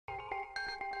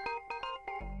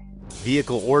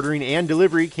Vehicle ordering and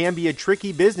delivery can be a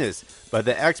tricky business, but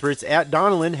the experts at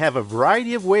Donlen have a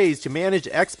variety of ways to manage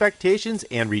expectations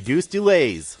and reduce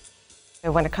delays.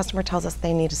 When a customer tells us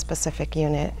they need a specific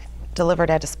unit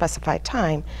delivered at a specified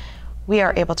time, we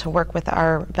are able to work with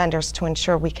our vendors to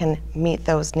ensure we can meet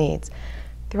those needs.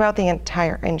 Throughout the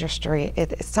entire industry,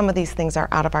 some of these things are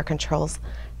out of our controls.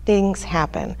 Things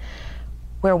happen.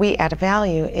 Where we add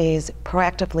value is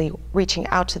proactively reaching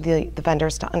out to the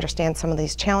vendors to understand some of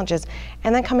these challenges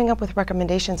and then coming up with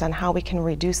recommendations on how we can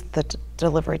reduce the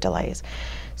delivery delays.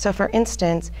 So for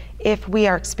instance, if we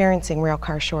are experiencing rail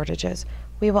car shortages,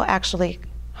 we will actually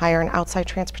hire an outside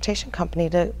transportation company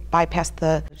to bypass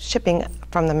the shipping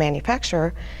from the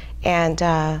manufacturer and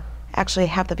actually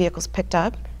have the vehicles picked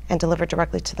up and delivered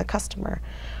directly to the customer.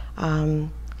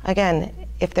 Again,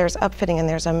 if there's upfitting and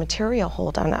there's a material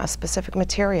hold on a specific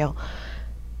material,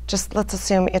 just let's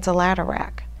assume it's a ladder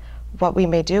rack. What we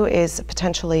may do is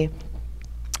potentially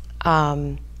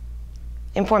inform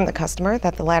the customer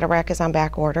that the ladder rack is on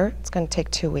back order. It's going to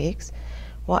take 2 weeks.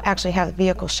 We'll actually have the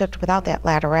vehicle shipped without that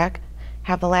ladder rack,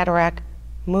 have the ladder rack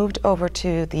moved over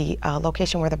to the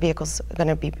location where the vehicle's going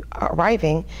to be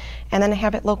arriving, and then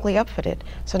have it locally upfitted.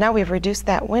 So now we've reduced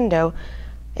that window.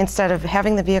 Instead of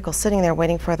having the vehicle sitting there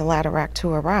waiting for the ladder rack to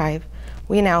arrive,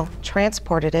 we now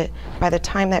transported it. By the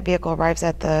time that vehicle arrives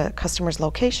at the customer's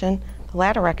location, the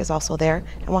ladder rack is also there,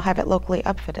 and we'll have it locally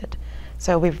upfitted.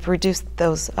 So we've reduced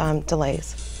those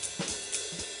delays.